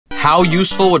How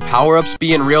useful would power-ups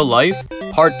be in real life?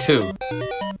 Part 2.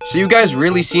 So you guys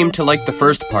really seem to like the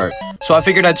first part, so I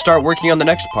figured I'd start working on the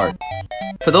next part.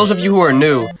 For those of you who are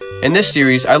new, in this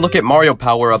series I look at Mario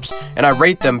power-ups and I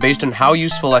rate them based on how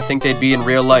useful I think they'd be in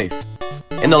real life.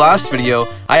 In the last video,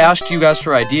 I asked you guys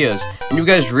for ideas, and you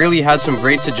guys really had some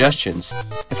great suggestions.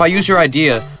 If I use your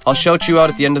idea, I'll shout you out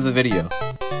at the end of the video.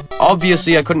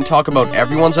 Obviously, I couldn't talk about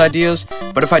everyone's ideas,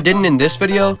 but if I didn't in this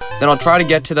video, then I'll try to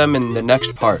get to them in the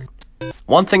next part.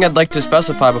 One thing I'd like to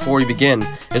specify before we begin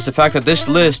is the fact that this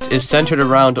list is centered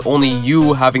around only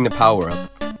you having the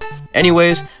power-up.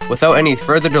 Anyways, without any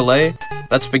further delay,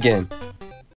 let's begin.